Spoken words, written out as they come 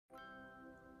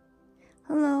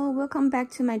welcome back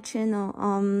to my channel.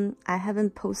 I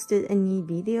haven't posted any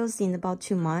videos in about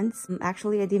 2 months.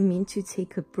 Actually, I didn't mean to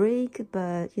take a break,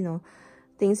 but you know,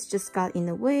 things just got in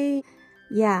the way.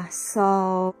 Yeah,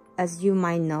 so as you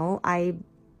might know, I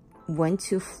went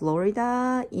to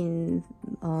Florida in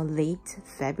late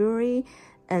February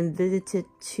and visited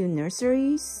 2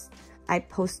 nurseries. I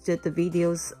posted the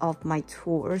videos of my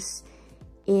tours,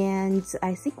 and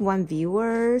I think one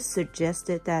viewer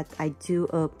suggested that I do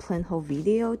a plant haul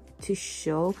video to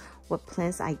show what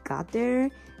plants I got there,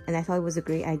 and I thought it was a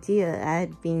great idea. I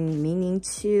had been meaning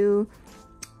to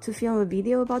film a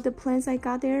video about the plants I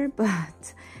got there,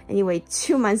 but anyway,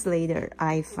 2 months later,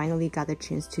 I finally got a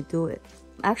chance to do it.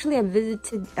 Actually, I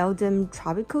visited Eldon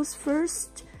Tropicals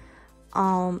first,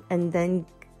 and then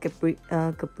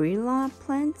Gabriella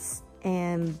plants.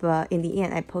 But in the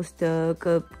end, I posted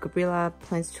the Gabriella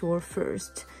plants tour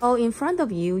first. Oh, in front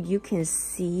of you, you can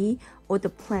see all the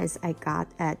plants I got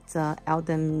at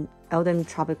Eldon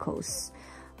Tropicals.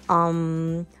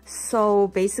 So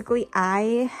basically,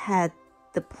 I had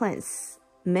the plants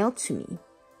mailed to me,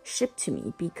 shipped to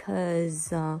me,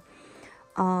 because I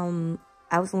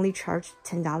was only charged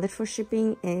 $10 for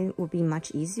shipping, and it would be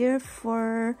much easier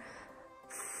for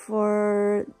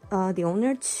the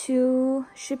owner to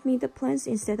ship me the plants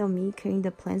instead of me carrying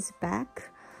the plants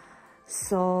back.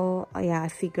 So yeah, I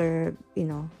figured, you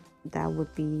know, that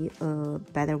would be a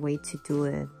better way to do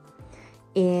it.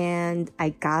 And I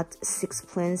got 6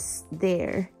 plants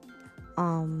there.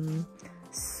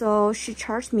 So she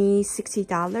charged me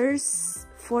 $60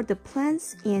 for the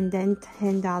plants and then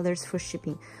 $10 for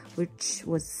shipping, which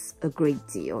was a great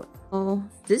deal. Oh,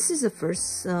 this is the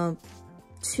first 2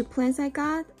 plants I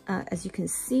got. As you can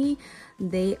see,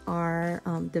 they are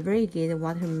the variegated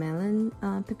watermelon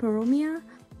peperomia.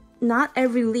 Not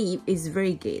every leaf is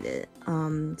variegated,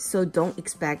 so don't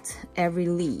expect every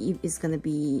leaf is gonna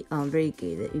be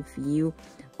variegated if you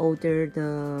order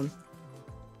the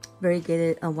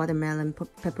variegated watermelon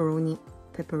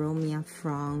peperomia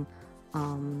from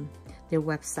their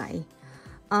website.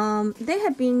 They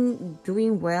have been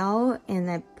doing well,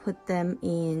 and I put them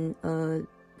in a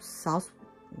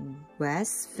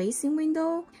southwest facing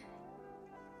window,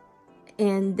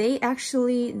 and they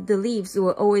actually, the leaves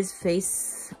will always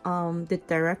face the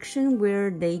direction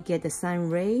where they get the sun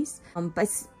rays, but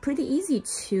it's pretty easy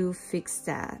to fix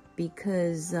that,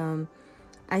 because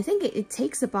I think it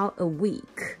takes about a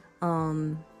week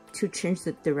to change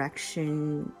the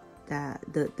direction that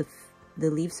the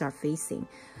leaves are facing.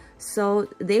 So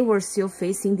they were still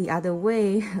facing the other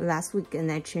way last week,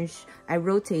 and I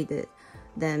rotated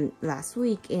them last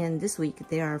week, and this week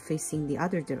they are facing the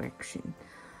other direction.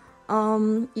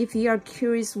 If you are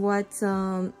curious what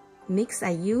mix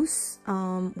I use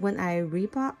when I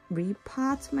repot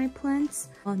my plants,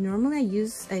 normally I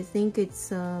use, I think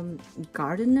it's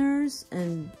Gardeners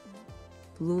and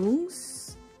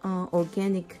Blooms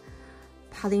organic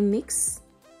potting mix,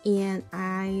 and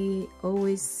I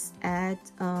always add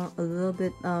a little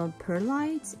bit of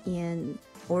perlite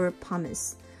or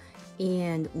pumice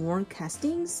and worm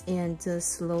castings and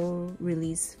slow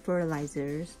release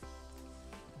fertilizers.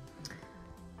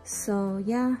 So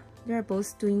yeah, they're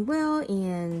both doing well,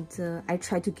 and I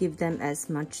try to give them as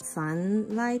much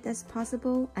sunlight as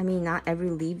possible. I mean, not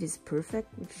every leaf is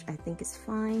perfect, which I think is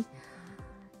fine.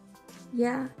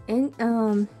 Yeah,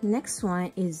 and next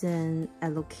one is an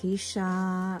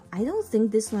alocasia. I don't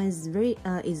think this one is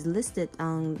listed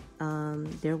on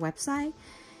their website.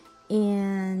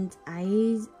 And I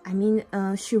mean,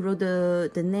 she wrote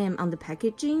the name on the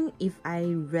packaging. If I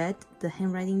read the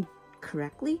handwriting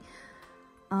correctly,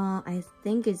 I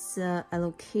think it's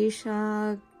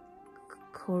alocasia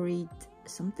corid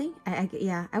something.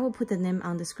 Yeah, I will put the name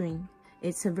on the screen.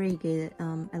 It's a variegated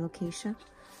alocasia.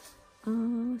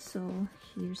 So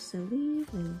here's the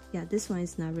leaf, and yeah, this one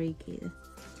is not variegated,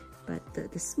 but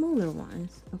the smaller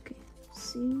ones. Okay,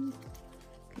 see,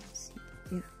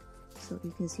 yeah. So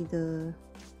you can see the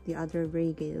other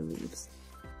variegated leaves.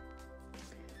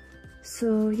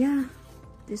 So yeah,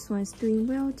 this one's doing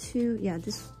well too. Yeah,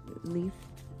 this leaf.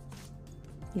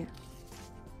 Yeah.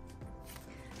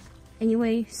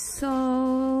 Anyway,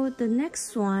 so the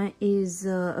next one is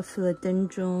a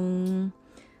philodendron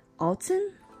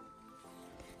autumn.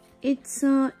 It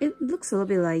looks a little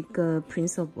bit like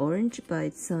Prince of Orange, but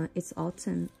it's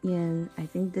autumn, and I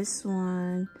think this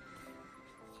one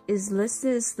is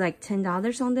listed as like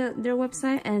 $10 on their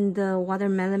website, and the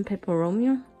watermelon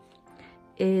peperomia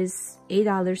is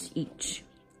 $8 each.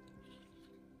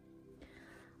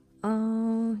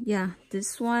 Yeah,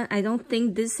 this one, I don't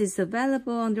think this is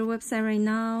available on their website right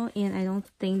now, and I don't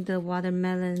think the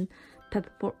watermelon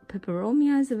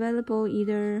peperomia is available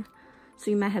either.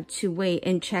 So you might have to wait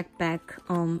and check back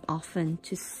often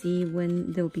to see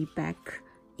when they'll be back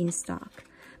in stock.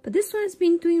 But this one has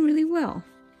been doing really well.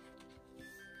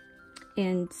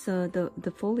 And so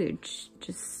the foliage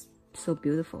just so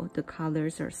beautiful. The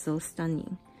colors are so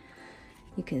stunning.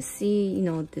 You can see, you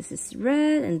know, this is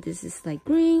red and this is like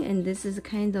green and this is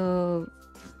kind of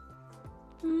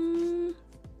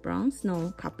bronze,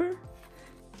 no, copper.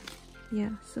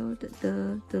 Yeah, so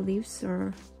the leaves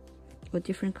are with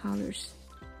different colors.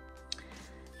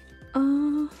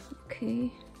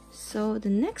 Okay, so the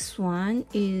next one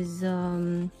is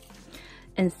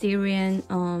Anthurian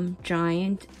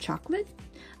giant chocolate.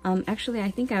 Actually,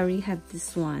 I think I already have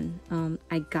this one.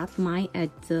 I got mine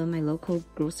at my local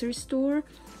grocery store.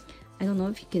 I don't know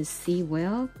if you can see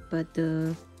well, but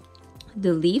the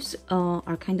leaves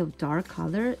are kind of dark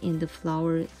color, and the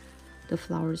flowers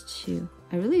too.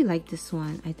 I really like this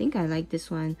one. I think I like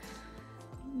this one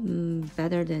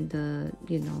better than the,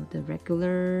 you know, the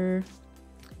regular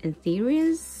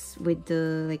Anthurians with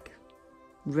the like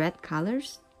red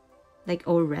colors, like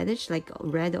or reddish, like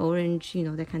red, orange, you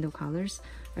know, that kind of colors.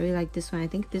 I really like this one. I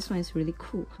think this one is really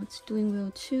cool. It's doing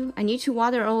well too. I need to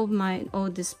water all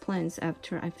these plants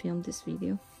after I film this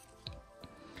video.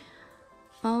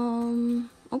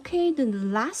 Okay, then the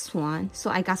last one. So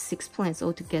I got 6 plants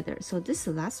altogether. So this is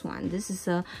the last one. This is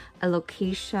a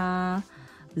Alocasia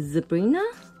zebrina.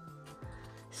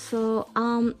 So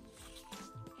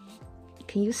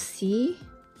can you see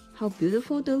how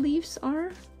beautiful the leaves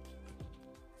are?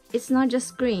 It's not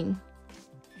just green,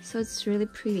 so it's really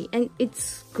pretty, and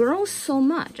it's grown so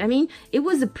much. I mean, it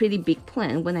was a pretty big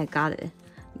plant when I got it,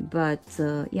 but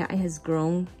yeah, it has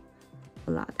grown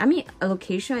a lot. I mean,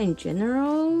 Alocasia in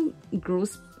general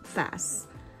grows fast,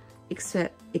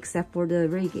 except for the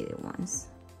variegated ones.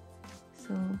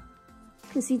 So you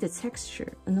can see the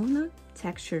texture. No, not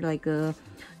texture, like the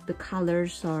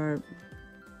colors are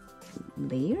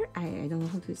layered. I don't know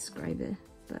how to describe it,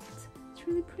 but it's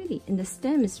really pretty, and the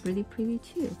stem is really pretty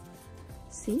too.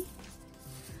 See,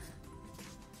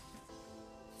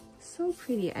 so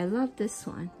pretty. I love this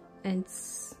one, and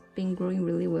it's been growing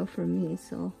really well for me,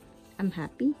 so I'm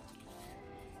happy.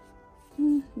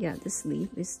 Yeah, this leaf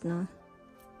is not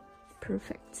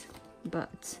perfect,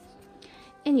 but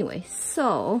anyway,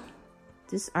 so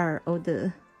these are all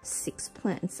the 6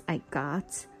 plants I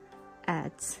got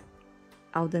at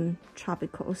Eldon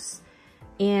Tropicals.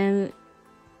 And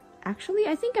actually,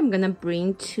 I think I'm gonna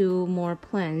bring 2 more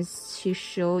plants to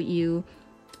show you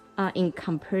in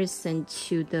comparison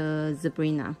to the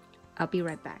zebrina. I'll be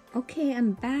right back. Okay,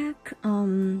 I'm back.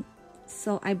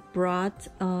 So I brought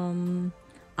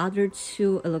other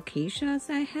 2 alocasias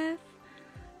I have,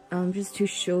 just to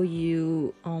show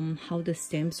you how the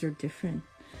stems are different.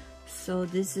 So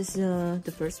this is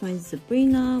the first one is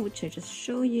zebrina, which I just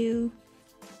showed you.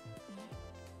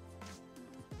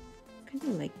 Kind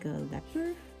of like a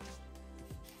leopard.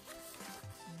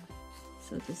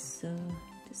 So this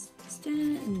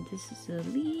stem, and this is a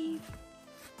leaf.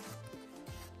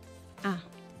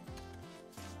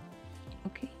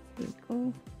 Okay, here we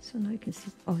go. So now you can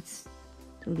see, oh,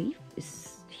 the leaf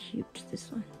is huge,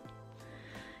 this one.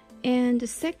 And the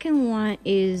second one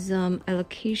is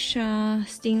Alocasia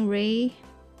stingray.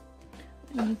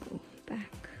 Let me go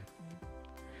back.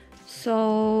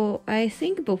 So I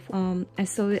think before I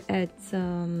saw it at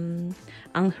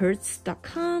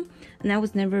unhertz.com, and I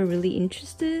was never really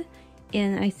interested.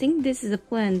 And I think this is a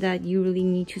plant that you really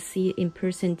need to see in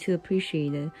person to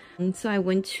appreciate it. And so I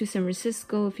went to San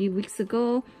Francisco a few weeks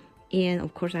ago, and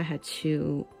of course I had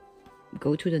to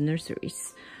go to the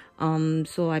nurseries.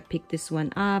 So I picked this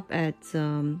one up at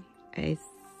I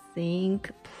think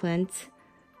Plant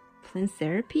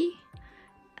Therapy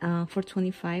for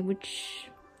 $25, which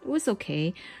was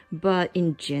okay. But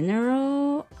in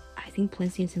general, I think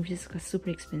plants in San Francisco are super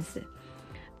expensive.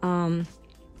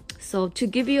 So to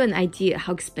give you an idea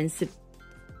how expensive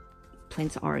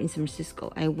plants are in San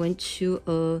Francisco, I went to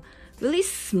a really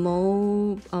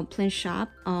small plant shop,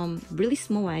 really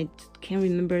small, I can't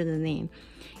remember the name,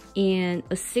 and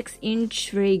a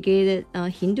 6-inch variegated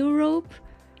Hindu rope.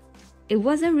 It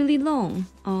wasn't really long,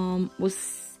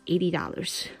 was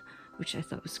 $80, which I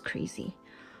thought was crazy.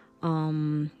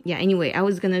 Yeah, anyway, I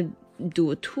was gonna do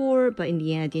a tour, but in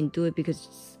the end I didn't do it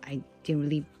because I didn't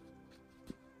really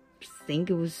think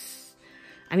it was,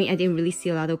 I mean, I didn't really see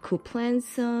a lot of cool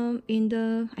plants in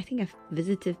the, I think I've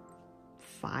visited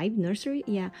 5 nursery,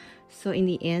 yeah. So in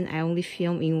the end, I only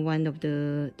filmed in one of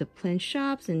the plant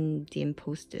shops and didn't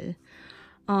post it.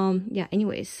 Yeah,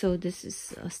 anyway, so this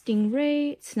is a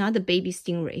stingray. It's not a baby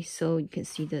stingray, so you can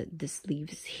see that this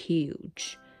leaf is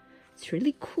huge. it's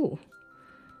really cool.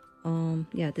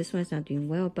 Yeah, this one's not doing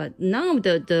well, but none of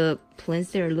the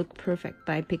plants there look perfect.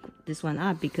 But I picked this one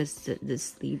up because the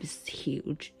sleeve is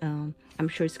huge. I'm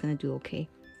sure it's gonna do okay.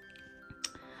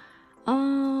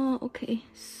 Okay,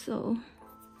 so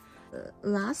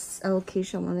last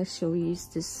allocation I want to show you is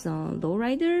this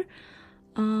lowrider.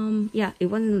 Yeah, it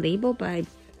wasn't labeled, but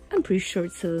I'm pretty sure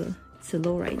it's a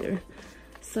lowrider.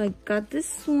 So I got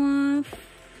this one.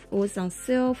 It was on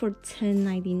sale for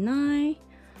 $10.99.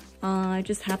 I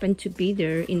just happened to be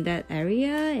there in that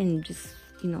area, and just,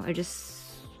 you know, I just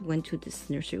went to this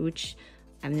nursery, which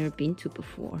I've never been to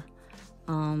before.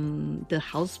 The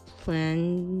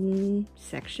houseplant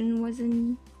section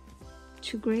wasn't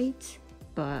too great,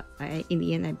 but in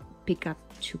the end I picked up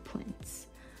 2 plants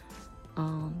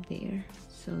there.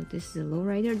 So this is a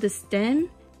lowrider. The stem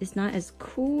is not as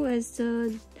cool as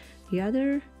the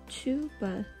other 2,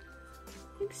 but I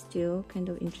think still kind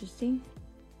of interesting.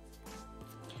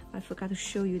 I forgot to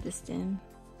show you the stem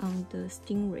on the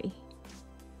stingray.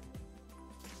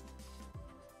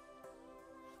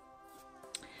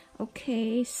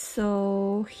 Okay,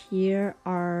 so here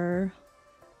are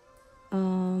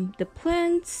the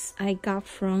plants I got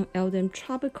from Eldon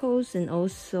Tropicals, and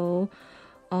also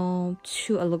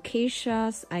 2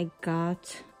 alocasias I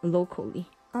got locally.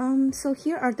 So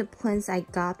here are the plants I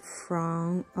got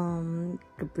from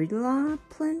Gabriella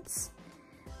plants.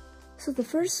 So the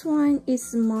first one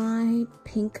is my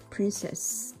pink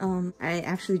princess. I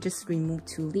actually just removed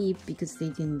 2 leaves because they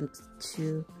didn't look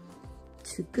too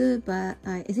good, but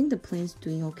I think the plant's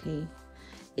doing okay.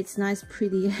 It's not as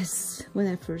pretty as when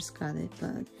I first got it,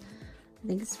 but I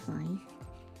think it's fine.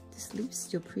 This leaf's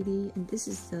still pretty, and this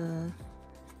is the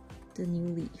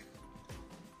new leaf.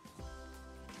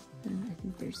 And I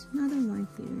think there's another one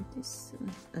here. This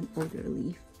an older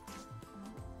leaf.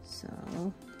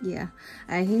 So yeah,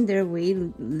 I think their wait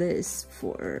list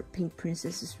for pink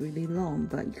princess is really long,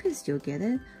 but you can still get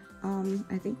it.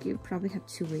 I think you probably have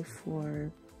to wait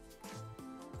for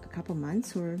a couple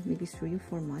months, or maybe 3 or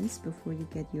 4 months before you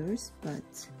get yours, but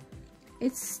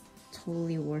it's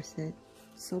totally worth it.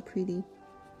 So pretty.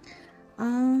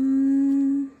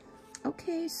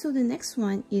 Okay, so the next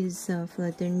one is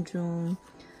Philodendron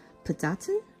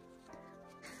pedatum.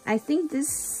 I think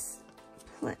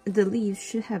the leaves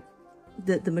should have,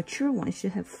 the mature one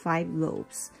should have 5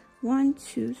 lobes. 1,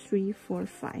 2, 3, 4,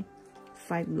 5.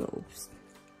 5 lobes.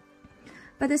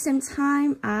 But at the same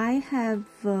time, I have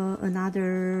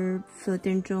another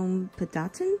Philodendron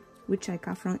pedatum, which I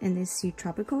got from NSC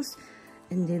Tropicals,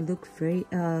 and they look very,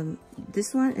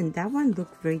 this one and that one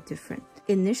look very different.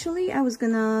 Initially, I was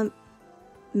gonna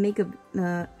make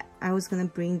I was gonna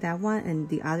bring that one and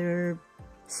the other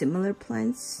similar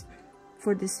plants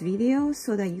for this video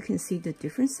so that you can see the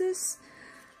differences,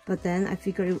 but then I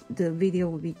figured the video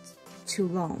would be too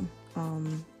long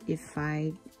if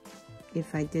I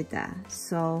did that.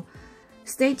 So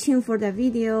stay tuned for that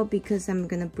video, because I'm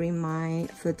gonna bring my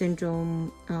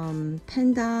Philodendron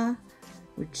panda,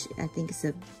 which I think is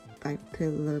a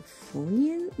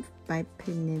bipinifolian,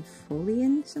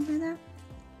 something like that.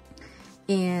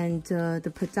 And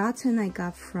the pedatum I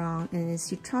got from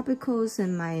NSC Tropicals,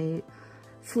 and my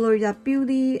Florida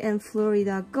Beauty and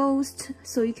Florida Ghost.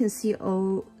 So you can see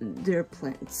all their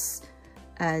plants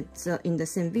in the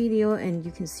same video, and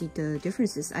you can see the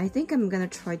differences. I think I'm gonna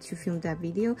try to film that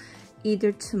video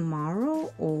either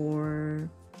tomorrow or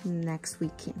next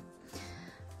weekend.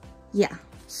 Yeah,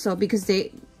 so because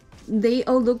they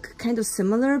all look kind of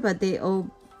similar, but they all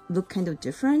look kind of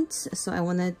different, so I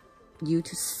wanted you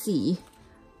to see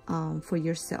for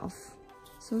yourself.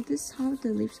 So this is how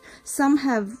the leaves, some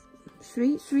have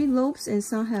three lobes and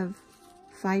some have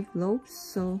 5 lobes.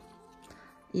 So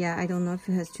yeah, I don't know if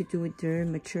it has to do with their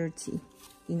maturity,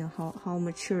 you know, how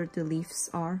mature the leaves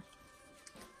are.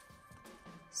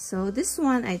 So this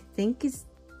one I think is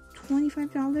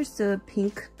 $25. The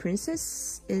pink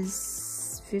princess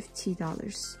is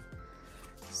 $50.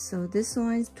 So this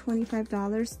one is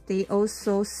 $25. They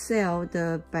also sell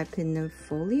the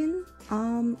bipinifolian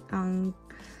on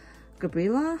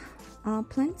Gabriella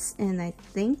plants, and I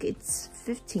think it's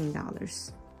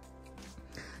 $15.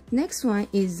 Next one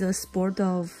is a sport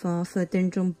of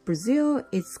Philodendron Brazil.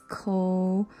 It's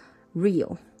called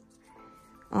Rio.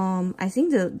 I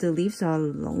think the leaves are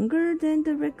longer than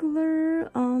the regular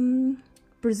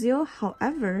Brazil.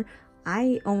 However,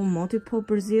 I own multiple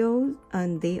Brazil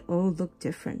and they all look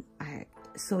different.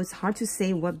 So it's hard to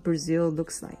say what Brazil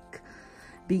looks like,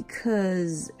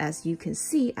 because as you can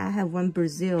see, I have one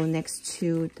Brazil next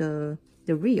to the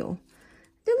Rio.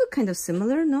 They look kind of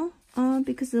similar, no?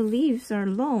 Because the leaves are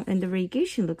long and the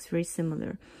variegation looks very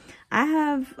similar. I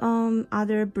have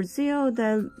other Brazil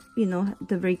that, you know,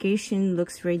 the variegation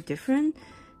looks very different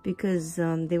because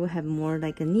they will have more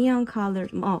like a neon color.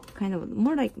 Oh, kind of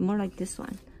more like this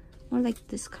one, more like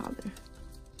this color,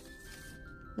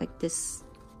 like this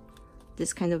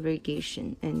kind of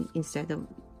variegation, and instead of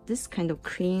this kind of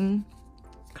cream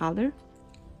color.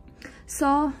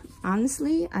 So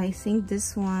honestly, I think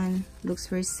this one looks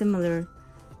very similar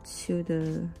to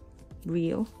the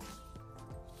real.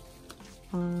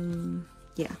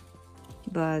 Yeah,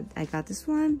 but I got this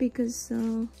one because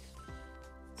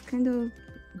it's kind of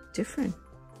different.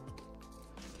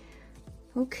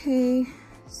 Okay,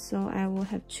 so I will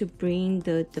have to bring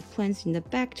the plants in the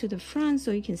back to the front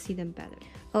so you can see them better.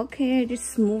 Okay, I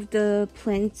just moved the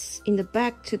plants in the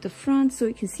back to the front so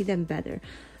you can see them better.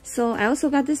 So I also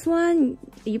got this one.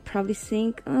 You probably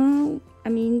think, oh, I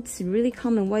mean, it's really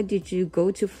common. Why did you go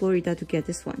to Florida to get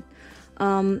this one?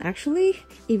 Actually,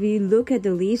 if you look at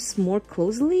the leaves more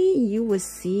closely, you will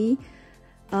see,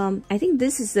 I think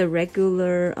this is a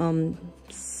regular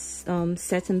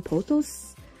satin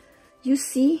pothos you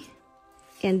see.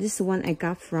 And this is one I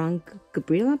got from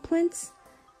Gabriella plants.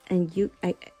 And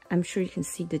I'm sure you can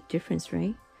see the difference,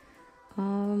 right?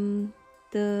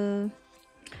 The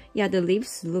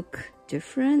leaves look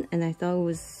different, and I thought it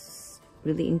was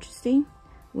really interesting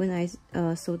when I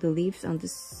saw the leaves on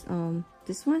this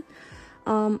one.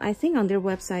 I think on their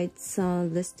website it's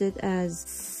listed as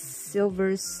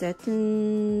silver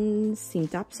satin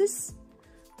synthopsis.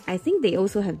 I think they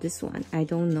also have this one. I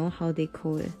don't know how they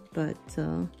call it, but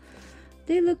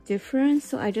they look different,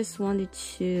 so I just wanted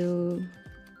to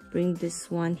bring this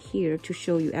one here to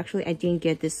show you. Actually, I didn't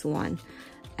get this one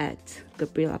at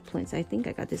Gabriella Plants. I think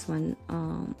I got this one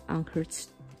on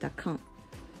Hertz.com.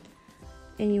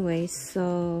 Anyway,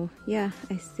 so yeah,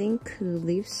 I think the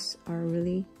leaves are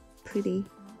really pretty.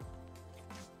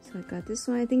 So I got this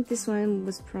one. I think this one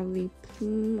was probably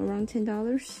around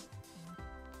 $10.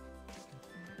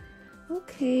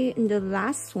 Okay, and the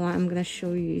last one I'm gonna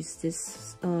show you is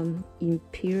this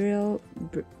Imperial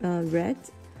Red.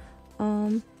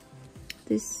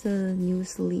 This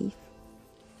newest leaf.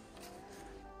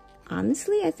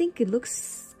 Honestly, I think it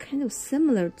looks kind of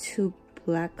similar to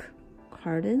Black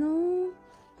Cardinal.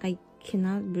 I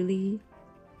cannot really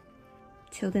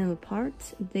tell them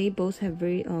apart. They both have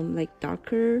very like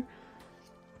darker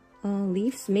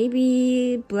leaves.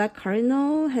 Maybe Black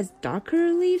Cardinal has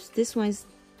darker leaves. This one's,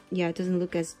 yeah, it doesn't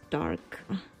look as dark.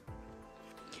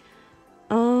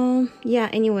 Yeah,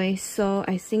 anyway, so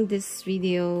I think this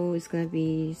video is gonna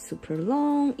be super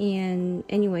long, and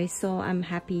anyway, so I'm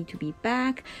happy to be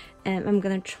back, and I'm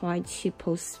gonna try to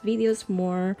post videos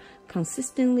more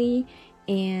consistently.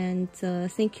 And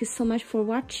thank you so much for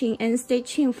watching, and stay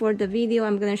tuned for the video.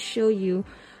 I'm gonna show you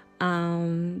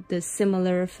the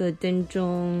similar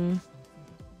philodendron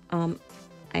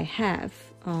I have.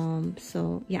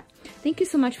 So yeah, thank you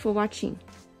so much for watching.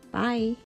 Bye.